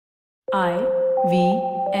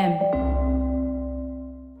IVM.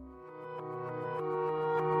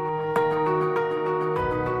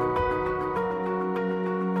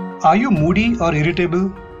 Are you moody or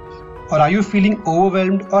irritable? Or are you feeling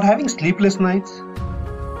overwhelmed or having sleepless nights?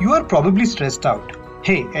 You are probably stressed out.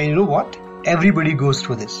 Hey, and you know what? Everybody goes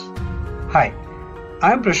through this. Hi,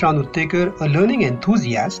 I am Prashant Uttekar, a learning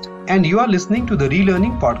enthusiast, and you are listening to the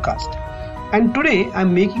Relearning Podcast. And today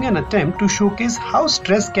I'm making an attempt to showcase how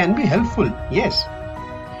stress can be helpful. Yes.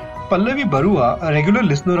 Pallavi Barua, a regular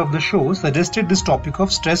listener of the show, suggested this topic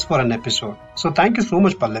of stress for an episode. So thank you so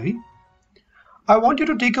much, Pallavi. I want you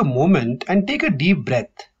to take a moment and take a deep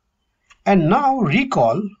breath. And now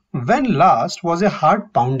recall when last was your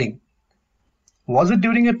heart pounding. Was it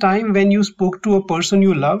during a time when you spoke to a person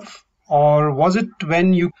you love? Or was it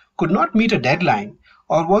when you could not meet a deadline?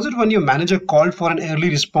 Or was it when your manager called for an early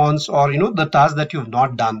response or the task that you've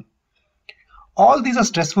not done? All these are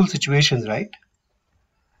stressful situations, right?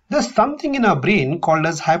 There's something in our brain called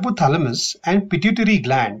as hypothalamus and pituitary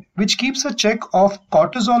gland which keeps a check of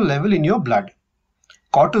cortisol level in your blood.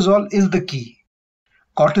 Cortisol is the key.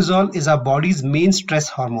 Cortisol is our body's main stress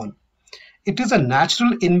hormone. It is a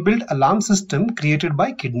natural inbuilt alarm system created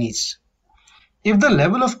by kidneys. If the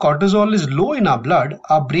level of cortisol is low in our blood,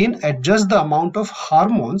 our brain adjusts the amount of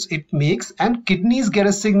hormones it makes and kidneys get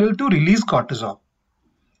a signal to release cortisol.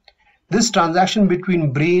 This transaction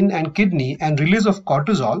between brain and kidney and release of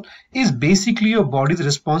cortisol is basically your body's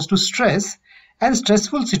response to stress and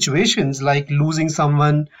stressful situations like losing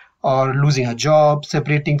someone or losing a job,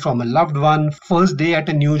 separating from a loved one, first day at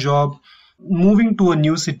a new job, moving to a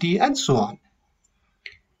new city, and so on.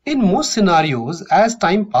 In most scenarios, as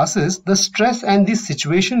time passes, the stress and the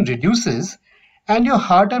situation reduces and your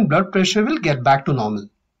heart and blood pressure will get back to normal.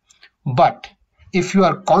 But if you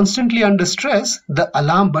are constantly under stress, the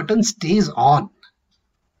alarm button stays on.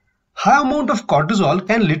 High amount of cortisol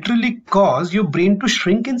can literally cause your brain to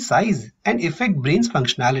shrink in size and affect brain's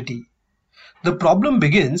functionality. The problem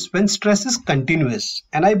begins when stress is continuous,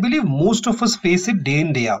 and I believe most of us face it day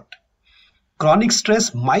in, day out. Chronic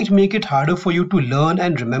stress might make it harder for you to learn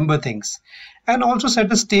and remember things, and also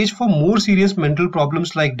set a stage for more serious mental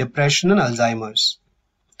problems like depression and Alzheimer's.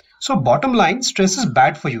 So bottom line, stress is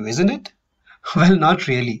bad for you, isn't it? Well, not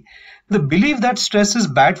really. The belief that stress is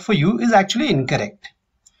bad for you is actually incorrect.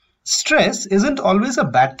 Stress isn't always a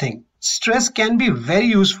bad thing. Stress can be very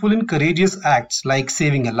useful in courageous acts like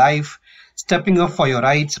saving a life, stepping up for your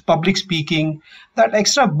rights, public speaking. That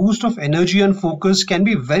extra boost of energy and focus can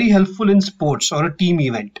be very helpful in sports or a team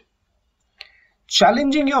event.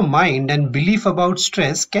 Challenging your mind and belief about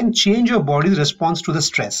stress can change your body's response to the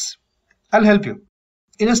stress. I'll help you.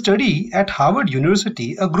 In a study at Harvard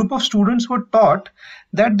University, a group of students were taught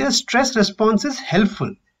that their stress response is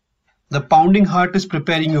helpful. The pounding heart is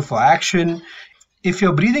preparing you for action. If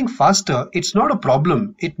you're breathing faster, it's not a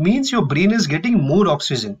problem. It means your brain is getting more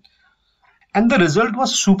oxygen. And the result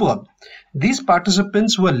was superb. These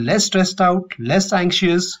participants were less stressed out, less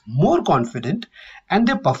anxious, more confident, and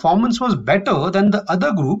their performance was better than the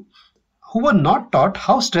other group who were not taught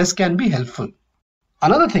how stress can be helpful.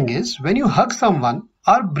 Another thing is, when you hug someone,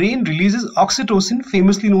 our brain releases oxytocin,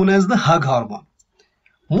 famously known as the hug hormone.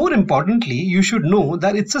 More importantly, you should know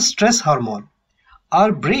that it's a stress hormone.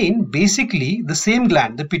 Our brain, basically the same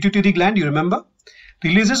gland, the pituitary gland, you remember,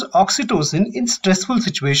 releases oxytocin in stressful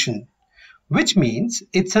situations. Which means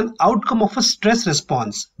it's an outcome of a stress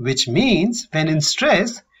response, which means when in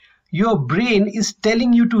stress, your brain is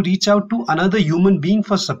telling you to reach out to another human being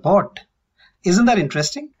for support. Isn't that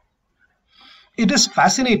interesting? It is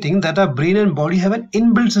fascinating that our brain and body have an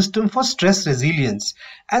inbuilt system for stress resilience,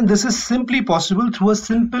 and this is simply possible through a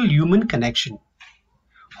simple human connection.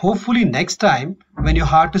 Hopefully next time, when your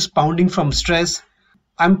heart is pounding from stress,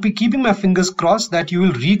 I'm keeping my fingers crossed that you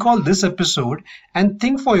will recall this episode and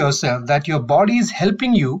think for yourself that your body is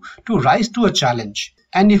helping you to rise to a challenge.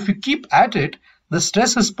 And if you keep at it, the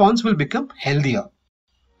stress response will become healthier.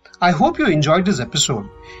 I hope you enjoyed this episode.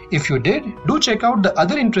 If you did, do check out the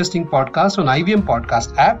other interesting podcasts on IVM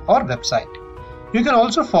Podcast app or website. You can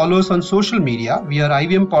also follow us on social media via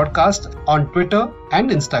IVM Podcast on Twitter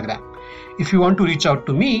and Instagram. If you want to reach out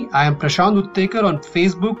to me, I am Prashant Uttekar on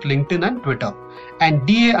Facebook, LinkedIn and Twitter, and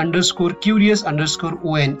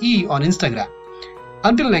DA_curious_ONE on Instagram.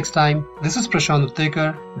 Until next time, this is Prashant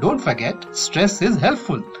Uttekar. Don't forget, stress is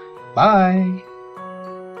helpful. Bye.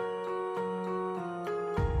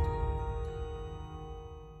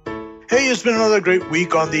 Hey, it's been another great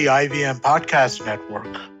week on the IVM Podcast Network.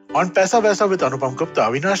 On Paisa Vaisa with Anupam Gupta,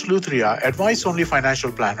 Avinash Luthria, advice-only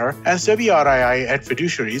financial planner, and SEBI RII at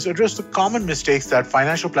Fiduciaries address the common mistakes that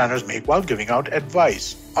financial planners make while giving out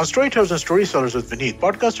advice. On Storytellers and Storysellers with Vineet,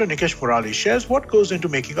 podcaster Nikesh Murali shares what goes into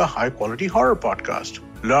making a high-quality horror podcast.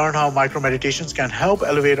 Learn how micro-meditations can help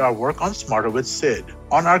elevate our work on Smarter with Sid.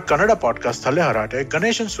 On our Kannada podcast, Thale Harate,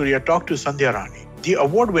 Ganesh and Surya talk to Sandhya Rani, the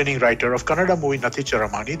award-winning writer of Kannada movie Nati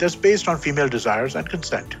Charamani that's based on female desires and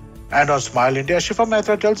consent. And on Smile India, Shifa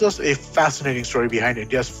Mehta tells us a fascinating story behind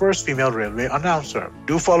India's first female railway announcer.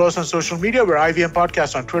 Do follow us on social media. We're IVM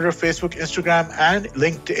Podcast on Twitter, Facebook, Instagram, and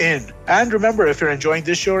LinkedIn. And remember, if you're enjoying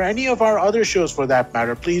this show or any of our other shows for that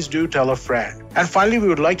matter, please do tell a friend. And finally, we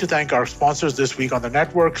would like to thank our sponsors this week on the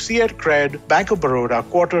network, Ciet Cred, Bank of Baroda,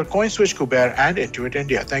 Quarter, CoinSwitch Kuber, and Intuit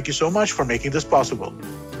India. Thank you so much for making this possible.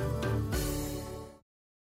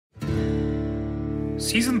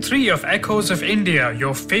 Season 3 of Echoes of India,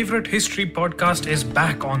 your favorite history podcast, is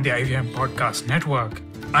back on the IVM Podcast Network.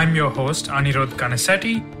 I'm your host, Anirudh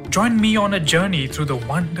Kanasetti. Join me on a journey through the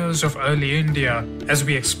wonders of early India as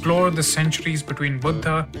we explore the centuries between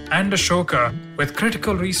Buddha and Ashoka with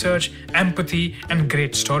critical research, empathy, and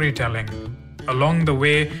great storytelling. Along the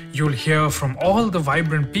way, you'll hear from all the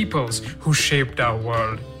vibrant peoples who shaped our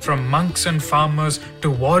world, from monks and farmers to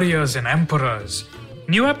warriors and emperors.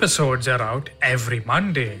 New episodes are out every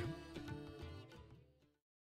Monday.